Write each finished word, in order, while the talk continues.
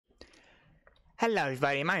Hello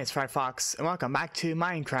everybody, my name is Firefox, and welcome back to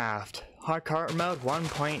Minecraft Hardcore Mode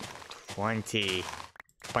 1.20. 0.2,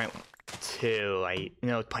 it's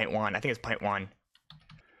 0.1, I think it's 0.1.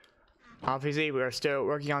 Obviously, we're still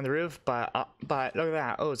working on the roof, but look at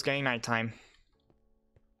that, oh, it's getting nighttime.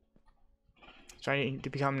 It's starting to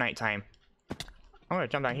become nighttime. I'm gonna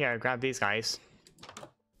jump down here and grab these guys.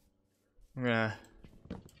 I'm gonna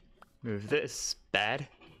move this bed.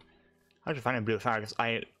 I should find a blue flower because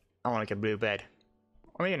I want like a blue bed.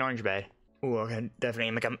 Or maybe an orange bed. Ooh, I can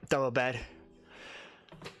definitely make a double bed.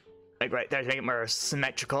 Like right there to make it more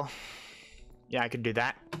symmetrical. Yeah, I could do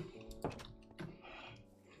that.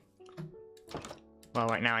 Well,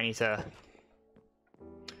 right now I need to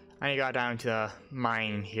go down to the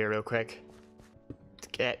mine here real quick to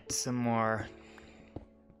get some more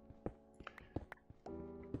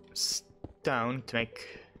stone to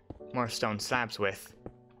make more stone slabs with.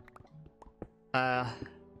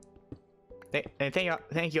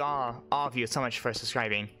 Thank you all of you so much for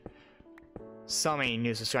subscribing. So many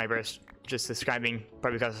new subscribers just subscribing,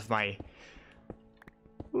 probably because of my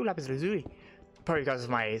Lapis Lazuli. Probably because of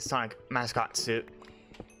my Sonic mascot suit,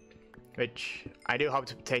 which I do hope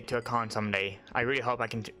to take to a con someday. I really hope I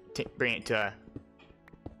can bring it to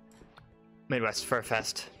Midwest Fur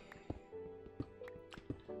Fest.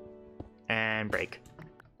 And break.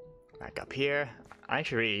 Back up here. I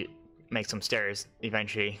should really make some stairs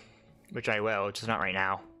eventually, which I will, just not right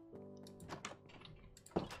now.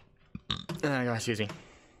 Excuse me.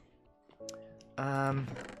 I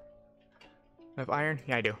have iron?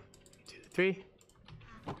 Yeah, I do. 2, 3.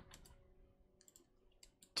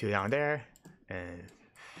 2 down there, and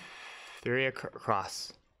 3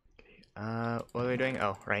 across. Okay. What are we doing?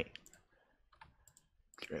 Oh, right.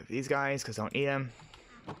 Get rid of these guys, because I don't need them.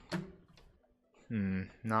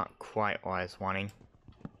 Not quite what I was wanting.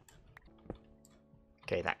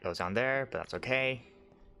 Okay, that goes down there, but that's okay.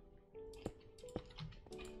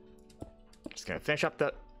 Just gonna finish up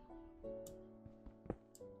the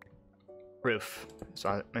roof. So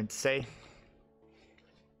I meant to say.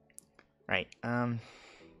 Right,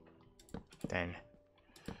 then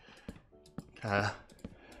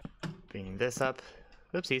bringing this up.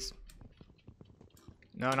 Oopsies.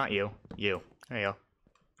 No, not you. You. There you go.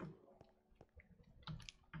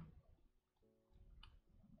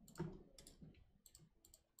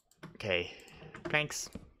 Okay, planks.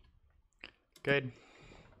 Good.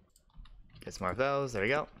 Get some more of those. There we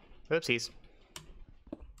go. Oopsies.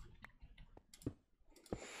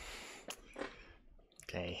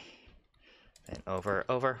 Okay. Then over.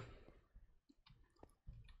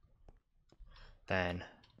 Then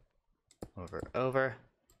over.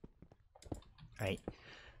 Right.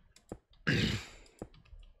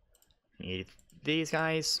 Need these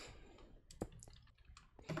guys.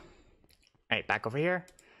 Right, back over here.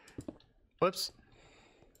 Whoops.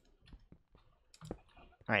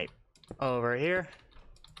 Right, over here.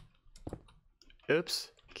 Oops.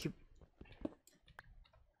 Keep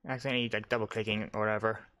accidentally like double clicking or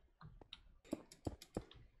whatever.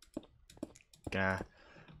 Gonna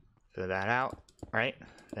fill that out. Right,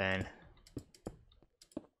 then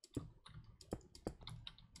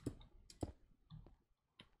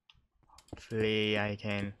hopefully I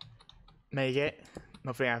can make it.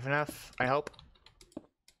 Hopefully I have enough, I hope.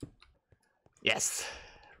 Yes,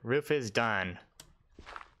 roof is done.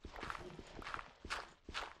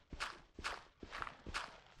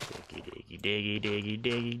 Diggy.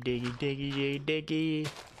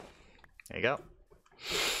 There you go.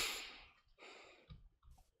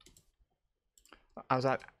 I was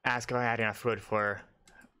asked if I had enough wood for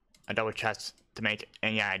a double chest to make it,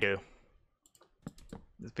 and yeah, I do.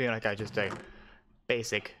 It's feeling like just a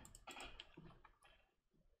basic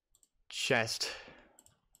chest.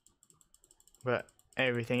 But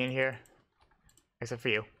everything in here, except for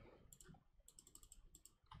you.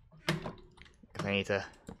 Because I need to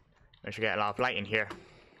make sure I get a lot of light in here.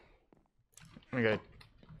 I'm good.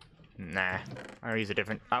 Nah, I will use a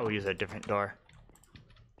different door.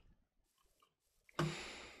 Okay,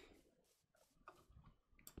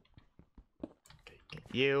 get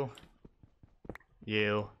you.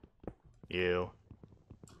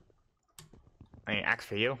 I need an axe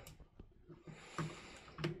for you.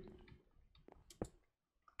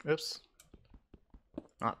 Oops.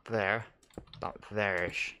 Not there. Not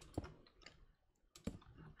there-ish.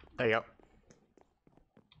 There you go.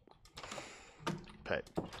 Put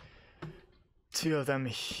 2 of them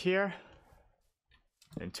here.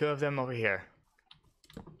 And 2 of them over here.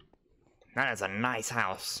 That is a nice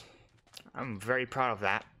house. I'm very proud of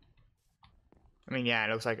that. I mean, yeah, it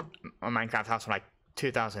looks like a Minecraft house from like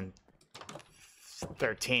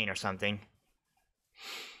 2013 or something.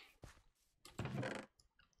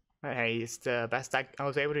 But hey, it's the best I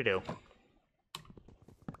was able to do.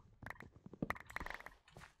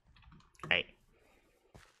 Hey.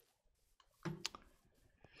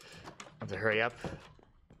 Have to hurry up.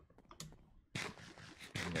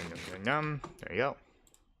 There you go.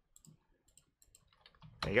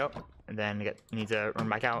 There you go. And then need to run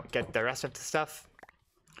back out, get the rest of the stuff.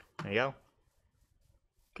 There you go.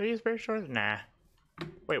 Can I use birch doors? Nah.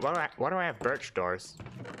 Wait, why do I have birch doors?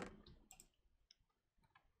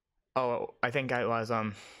 Oh, I think I was,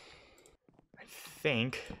 I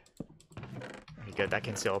think... Okay, good, that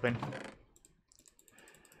can still open.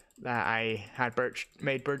 That I had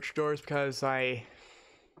made birch doors because I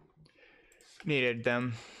needed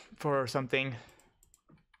them for something.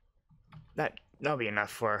 That'll be enough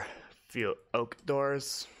for a few oak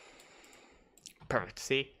doors. Perfect,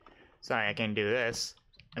 see? So I can do this,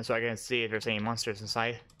 and so I can see if there's any monsters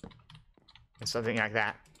inside. Or something like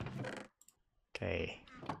that. Okay.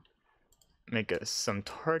 Make us some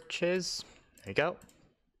torches. There you go.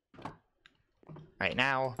 Right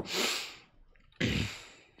now.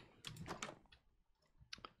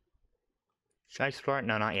 Should I explore?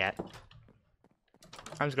 No, not yet.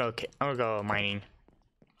 I'm gonna go mining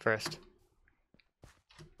first.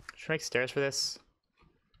 Should I make stairs for this?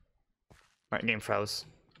 My game froze.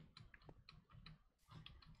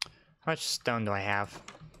 How much stone do I have?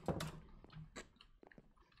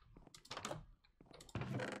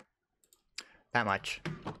 That much.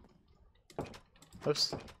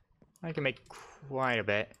 Oops. I can make quite a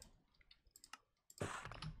bit.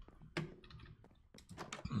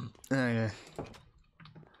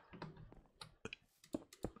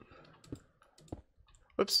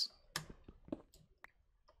 Whoops.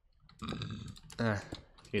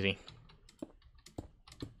 Excuse me.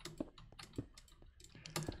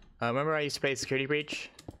 Remember I used to play Security Breach?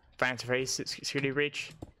 Final Fantasy Security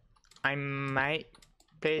Breach? I might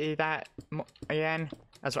play that again,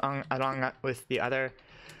 along with the other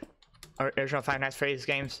original Five Nights at Freddy's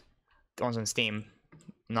games. The ones on Steam.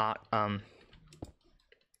 Not,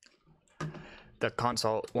 the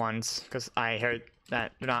console ones, because I heard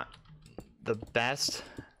that they're not the best,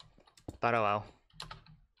 but oh well.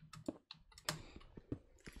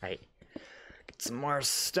 Right, get some more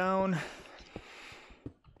stone.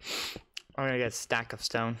 I'm gonna get a stack of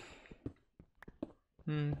stone.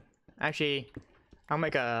 Actually, I'll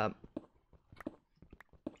make a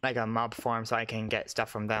mob farm so I can get stuff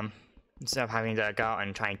from them instead of having to go out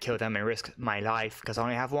and try and kill them and risk my life because I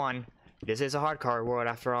only have one. This is a hardcore world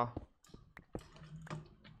after all.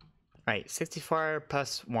 Right, 64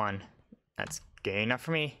 plus 1. That's good enough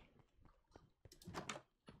for me.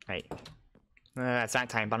 Right. It's that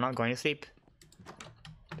time, but I'm not going to sleep.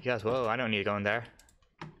 Because, whoa, I don't need to go in there.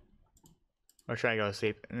 Or should I go to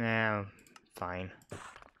sleep? No, fine.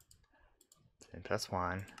 10 plus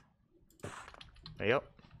 1. There you go.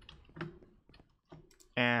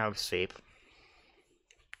 And I'll sleep.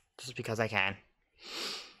 Just because I can.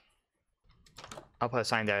 I'll put a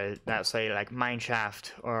sign there that'll say like mine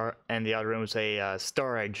shaft, or in the other room say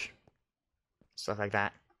storage. Stuff like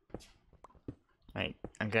that. Right,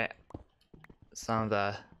 and get some of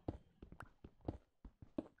the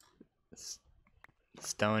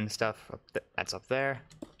stone stuff that's up there.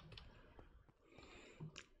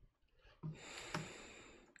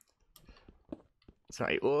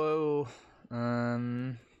 Sorry, whoa.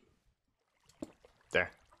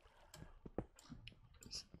 There.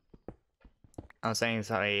 I was saying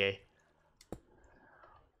sorry.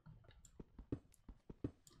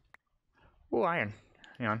 Oh, iron.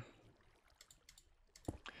 Hang on.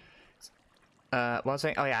 What was I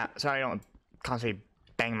saying? Oh yeah, so I don't constantly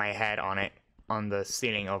bang my head on it, on the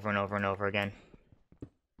ceiling over and over and over again.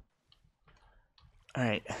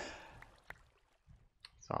 Alright.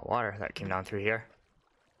 Salt water that came down through here.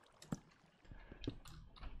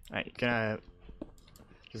 Alright, gonna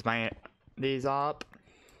just mine these up.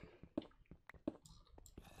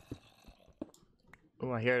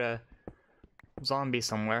 Oh, I hear the zombie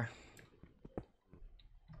somewhere.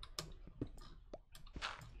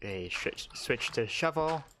 Okay, switch to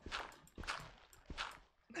shovel.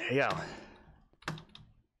 There you go.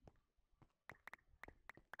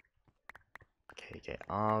 Okay, get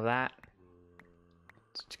all that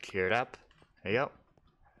cleared up. There you go.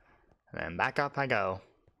 And then back up I go.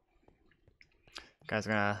 Guys,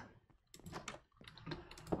 gonna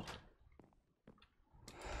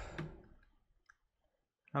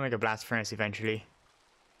I'll make a blast furnace eventually.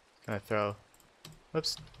 Gonna throw,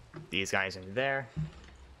 whoops, these guys in there.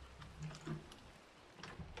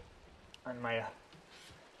 And my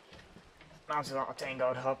mouse is all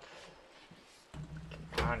tangled up.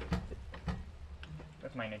 On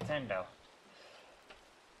with my Nintendo.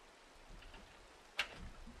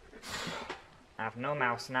 I have no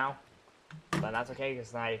mouse now, but that's okay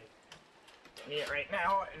because I need it right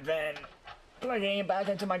now. And then plugging it back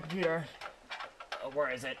into my computer. Oh,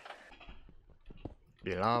 where is it?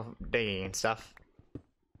 Do a lot of digging and stuff.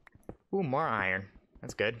 Ooh, more iron.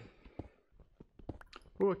 That's good.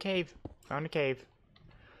 Ooh, a cave. Found a cave.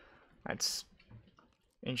 That's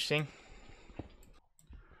interesting.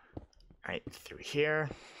 Alright, through here.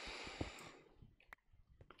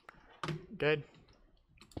 Good.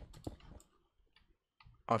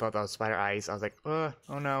 Oh, I thought that was spider eyes. I was like, oh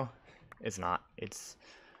no. It's not. It's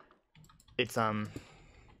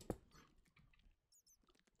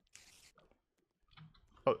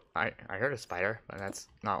oh, I heard a spider, but that's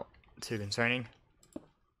not too concerning.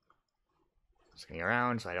 Just going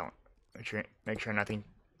around so I don't make sure nothing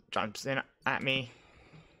jumps in at me.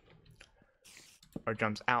 Or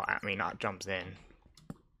jumps out at me, not jumps in.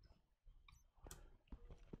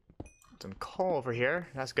 Some coal over here,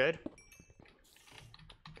 that's good.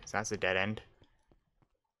 Because that's a dead end.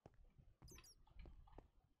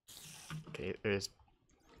 Okay, there's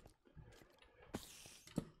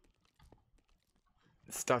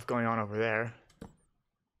stuff going on over there.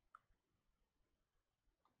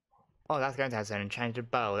 Oh, that guy has an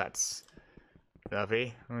enchanted bow, that's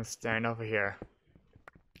lovely. I'm gonna stand over here.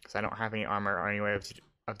 Because I don't have any armor or any way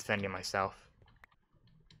of defending myself.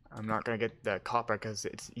 I'm not gonna get the copper because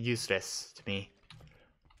it's useless to me.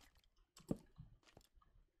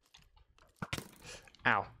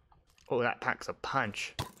 Ow. Oh, that packs a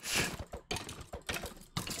punch.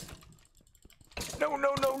 No,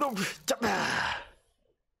 no, no, no!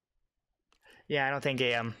 Yeah, I don't think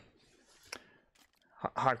a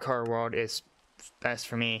hardcore world is best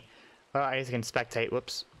for me. Well, I guess I can spectate.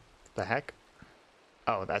 Whoops. The heck?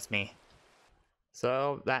 Oh, that's me.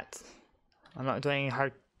 So that's... I'm not doing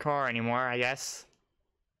hardcore anymore, I guess.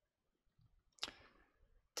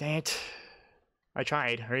 Dang it. I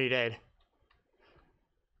tried. I really did.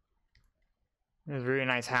 It was a really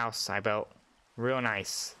nice house I built. Real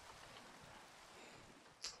nice.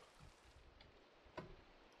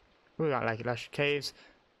 We got like lush caves.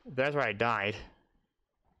 That's where I died.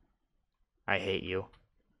 I hate you.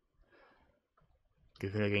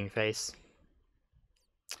 Goofy looking face.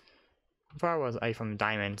 How far was I from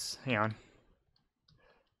diamonds? Hang on.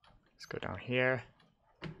 Let's go down here.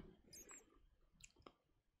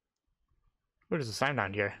 What is the sign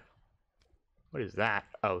down here? What is that?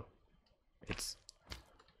 Oh. It's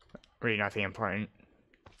really nothing important.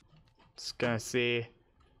 Just gonna see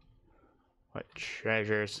what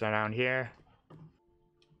treasures are down here.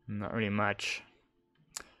 Not really much.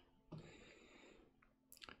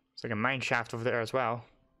 It's like a mine shaft over there as well.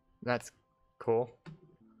 That's cool.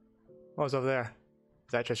 What was over there?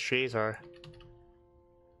 Is that just trees or?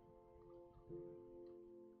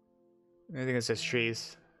 I think it's just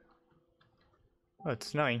trees. Oh, it's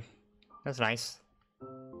snowing. That's nice.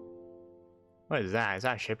 What is that? Is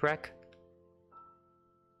that a shipwreck?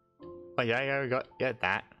 Oh yeah, I already get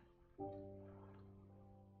that.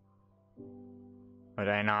 Or did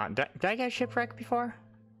I not? Did I get a shipwreck before?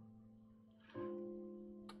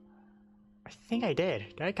 I think I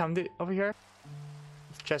did. Did I come over here?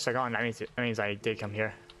 If chests are gone, that means I did come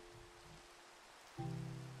here.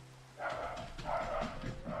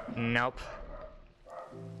 Nope.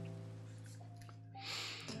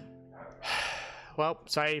 Well,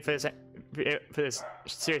 sorry for this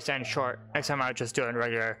series to end short. Next time I'll just do a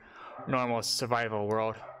regular, normal survival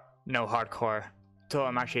world. No hardcore. Till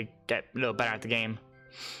I'm actually get a little better at the game.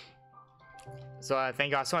 So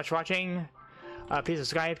thank you all so much for watching. Please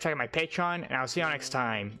subscribe, check out my Patreon, and I'll see you all next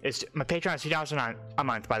time. My Patreon is $2 a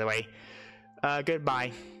month, by the way.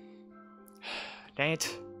 Goodbye. Dang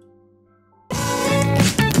it.